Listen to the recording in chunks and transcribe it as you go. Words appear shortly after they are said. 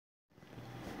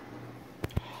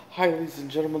Hi, ladies and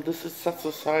gentlemen, this is Set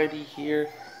Society here.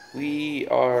 We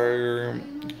are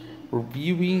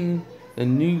reviewing the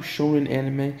new Shonen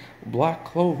anime, Black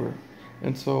Clover.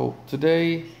 And so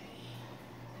today,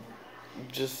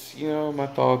 just, my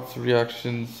thoughts,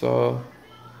 reactions.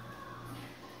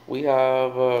 We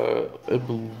have, I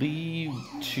believe,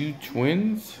 two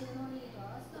twins.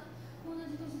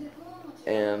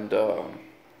 And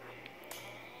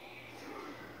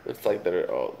it's like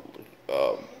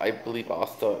I believe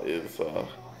Asta is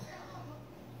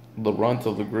the runt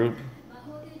of the group.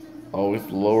 Always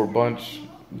the lower bunch.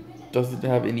 Doesn't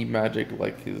have any magic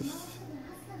like his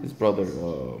brother,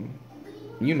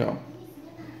 yuno.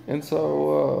 And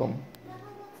so,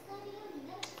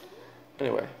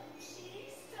 anyway,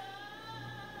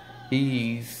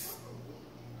 he's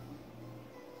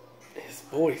his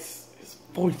voice,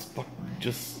 fucking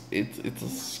just it's a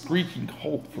screeching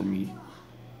halt for me.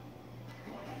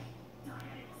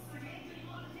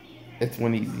 It's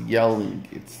when he's yelling,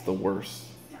 it's the worst.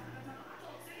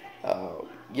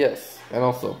 Yes, and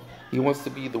also he wants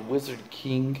to be the Wizard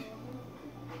King.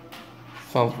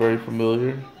 Sounds very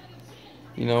familiar.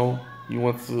 You know, he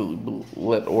wants to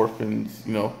let orphans,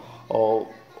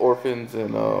 all orphans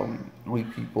and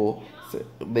weak people,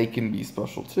 they can be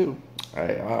special too.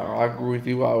 I agree with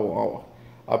you.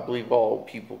 I believe all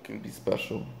people can be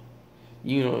special.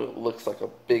 It looks like a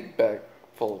big bag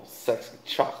full of sexy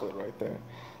chocolate right there.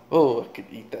 Oh, I could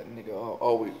eat that nigga.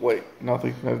 Oh wait,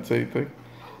 nothing. I didn't say anything.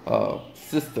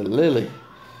 Sister Lily.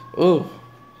 Oh,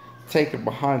 take her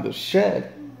behind the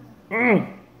shed.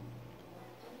 Mm.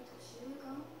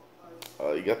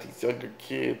 You got these younger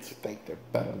kids who think they're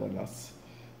better than us.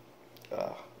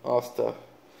 All stuff.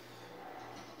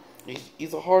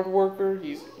 He's a hard worker.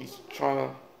 He's trying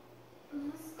to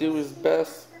do his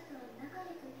best.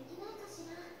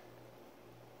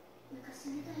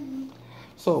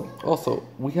 So also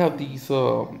we have these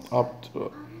I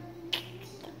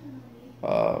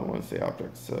want to say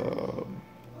objects,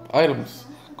 items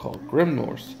called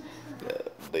grimoires.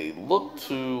 They look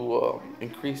to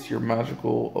increase your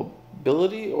magical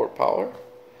ability or power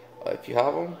if you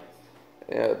have them.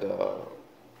 And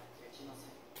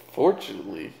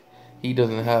fortunately, he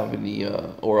doesn't have any,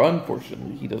 or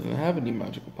unfortunately, he doesn't have any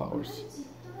magical powers.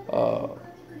 Uh,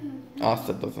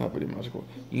 Asta doesn't have any magical.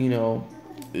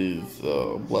 Is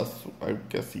blessed. I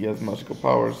guess he has magical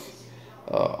powers.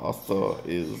 Asta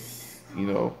is,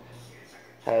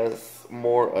 has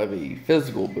more of a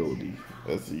physical ability,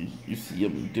 as you see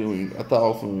him doing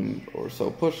 1,000 or so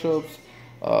push-ups,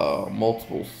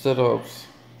 multiple sit-ups,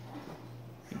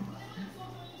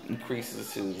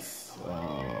 increases his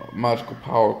magical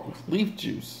power with leaf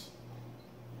juice.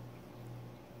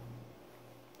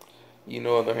 On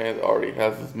the other hand, already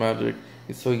has his magic,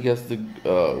 and so he has to,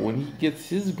 when he gets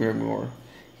his grimoire,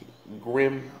 I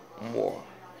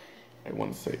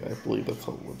want to say, I believe that's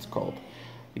what it's called.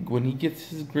 When he gets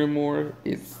his grimoire,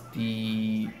 it's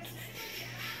the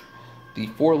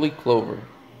 4-leaf clover,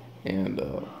 and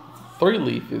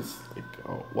 3-leaf is like,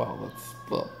 oh wow, that's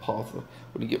the positive.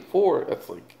 When you get 4, that's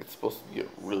like, it's supposed to be a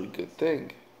really good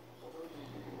thing.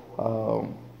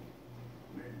 And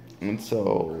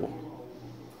so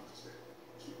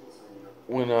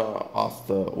when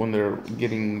when they're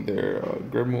getting their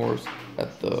grimoires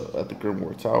at the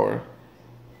grimoire tower,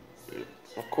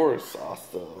 of course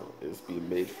Asta is being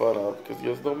made fun of because he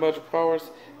has no magic powers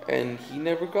and he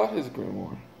never got his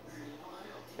grimoire.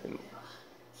 And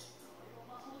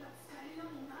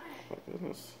my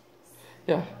goodness,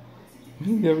 yeah,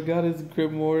 he never got his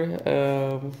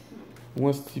grimoire.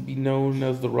 Wants to be known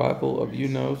as the rival of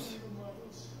Yuno's,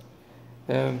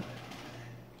 and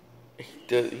he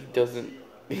doesn't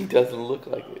look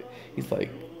like it. He's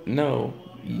like, no,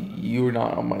 you're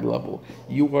not on my level.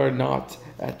 You are not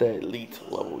at the elite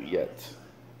level yet.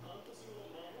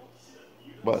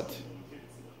 But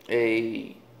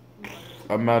a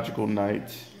magical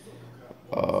knight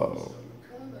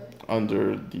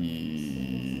under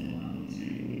the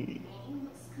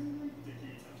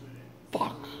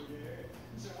fuck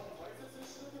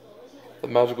the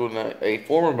magical knight, a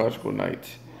former magical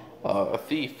knight, a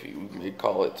thief, you may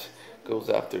call it, goes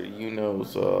after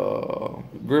Yuno's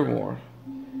grimoire,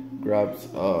 grabs,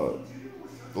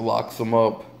 locks him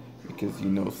up because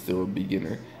Yuno's still a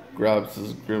beginner, grabs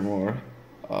his grimoire.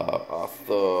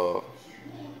 Asta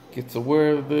gets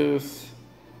aware of this,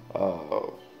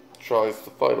 tries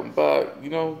to fight him back.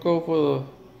 Go for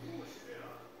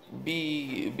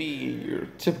the be your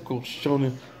typical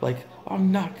shonen, like,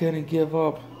 I'm not gonna give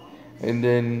up. And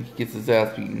then he gets his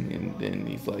ass beaten, and then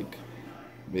he's like,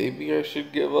 maybe I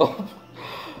should give up.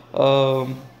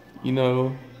 um,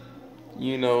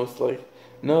 it's like,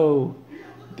 no,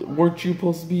 weren't you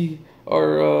supposed to be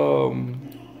our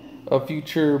a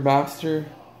future master,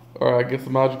 or I guess a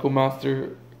magical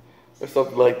master, or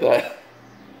something like that.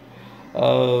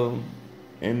 Um,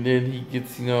 and then he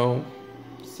gets,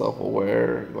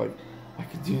 self-aware, like, I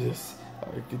could do this,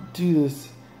 I could do this.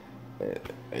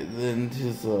 And then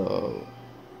his,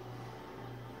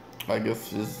 I guess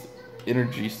his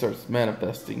energy starts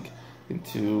manifesting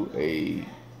into a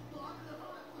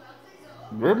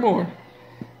grimoire.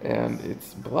 And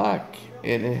it's black,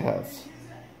 and it has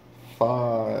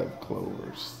 5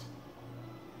 clovers.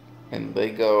 And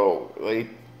they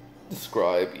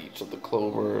describe each of the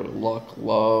clover: luck,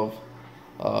 love,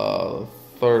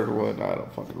 third one, I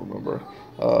don't fucking remember.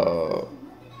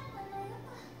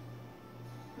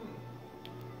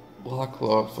 Luck,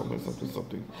 love,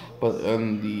 something. But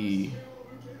on the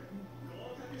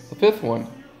 5th one,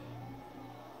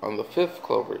 on the 5th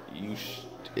clover,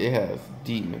 it has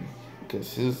demon,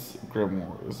 because his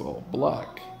grimoire is all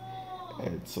black.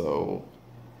 And so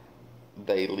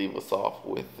they leave us off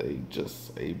with a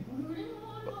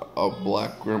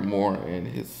black grimoire, and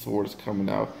his sword's coming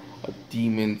out. A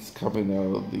demon's coming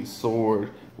out of the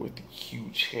sword with a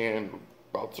huge hand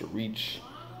about to reach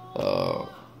the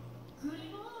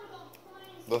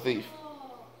thief.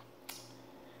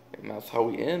 And that's how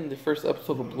we end the first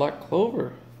episode of Black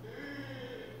Clover.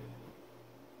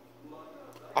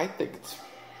 I think it's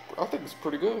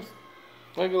pretty good.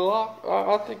 I ain't gonna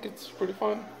lie, I think it's pretty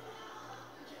fun.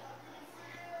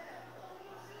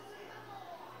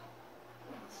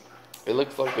 It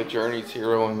looks like the journey's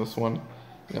hero in this one.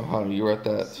 You know how you're at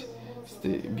that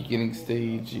beginning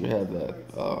stage. You have that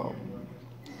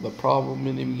the problem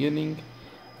in the beginning.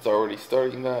 It's already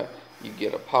starting that. You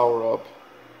get a power up,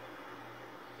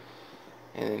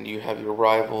 and then you have your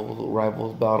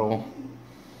rivals battle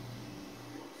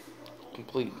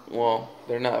complete. Well,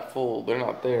 they're not full. They're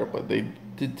not there, but they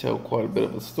did tell quite a bit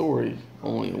of a story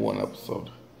only in one episode.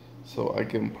 So I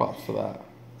give them props for that.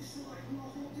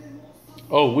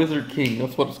 Oh, Wizard King,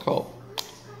 that's what it's called.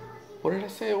 What did I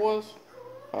say it was?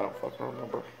 I don't fucking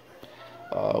remember.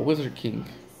 Wizard King.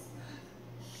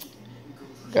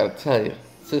 Gotta tell you,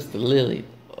 Sister Lily,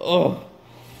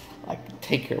 I could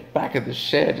take her back in the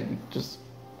shed and just...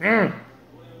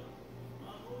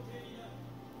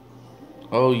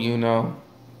 Oh, yuno,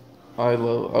 I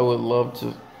would love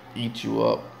to eat you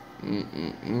up.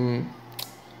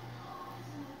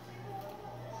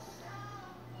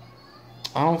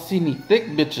 I don't see any thick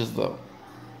bitches though.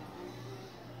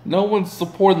 No one's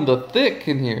supporting the thick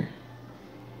in here.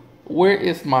 Where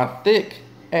is my thick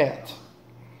at?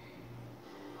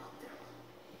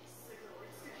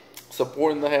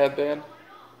 Supporting the headband.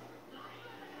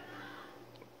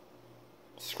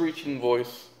 Screeching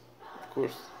voice, of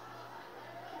course.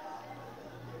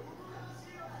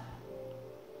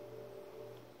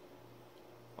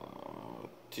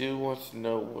 Do you want to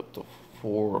know what the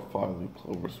 4 or 5 leaf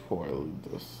clovers before I leave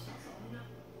this?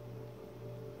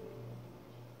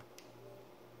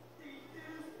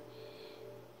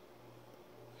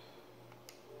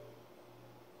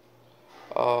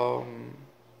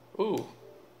 Ooh.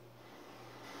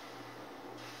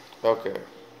 Okay.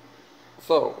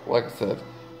 So, like I said,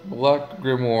 black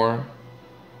grimoire.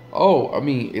 Oh, I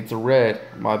mean, it's red.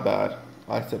 My bad.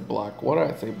 I said black. What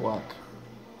did I say black?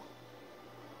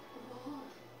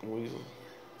 Weasel.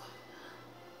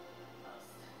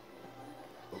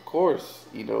 Of course,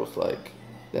 it's like,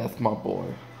 that's my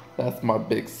boy. That's my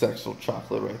big sexual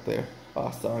chocolate right there.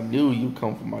 So I knew you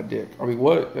come from my dick. I mean,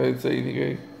 what? I didn't say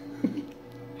anything.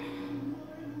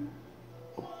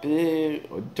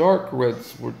 A dark red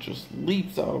sword just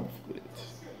leaps out of it.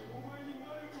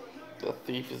 The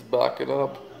thief is backing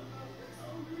up.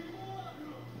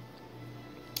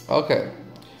 Okay.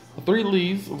 The 3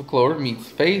 leaves of the clover means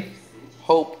faith,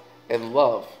 hope, and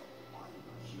love.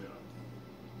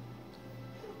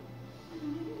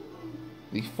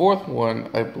 The 4th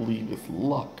one, I believe, is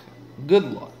luck. Good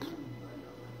luck.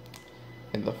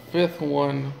 And the 5th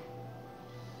one,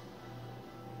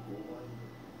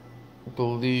 I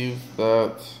believe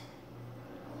that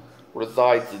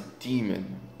resides a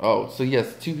demon. Oh, so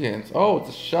yes, 2 hands. Oh, it's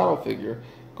a shadow figure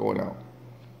going out.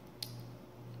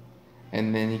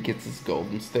 And then he gets his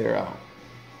golden stare out.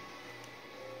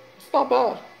 It's not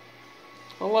bad.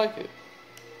 I like it.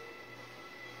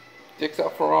 Dicks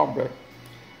out for ombre.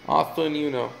 Hasta and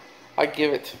yuno. I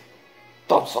give it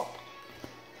thumbs up.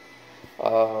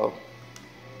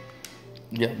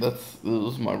 Yeah, this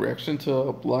was my reaction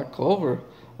to Black Clover.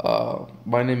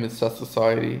 My name is Seth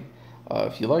Society.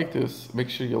 If you like this, make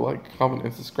sure you like, comment,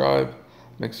 and subscribe.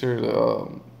 Make sure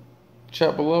to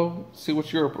chat below. See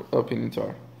what your opinions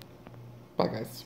are. Bye, guys.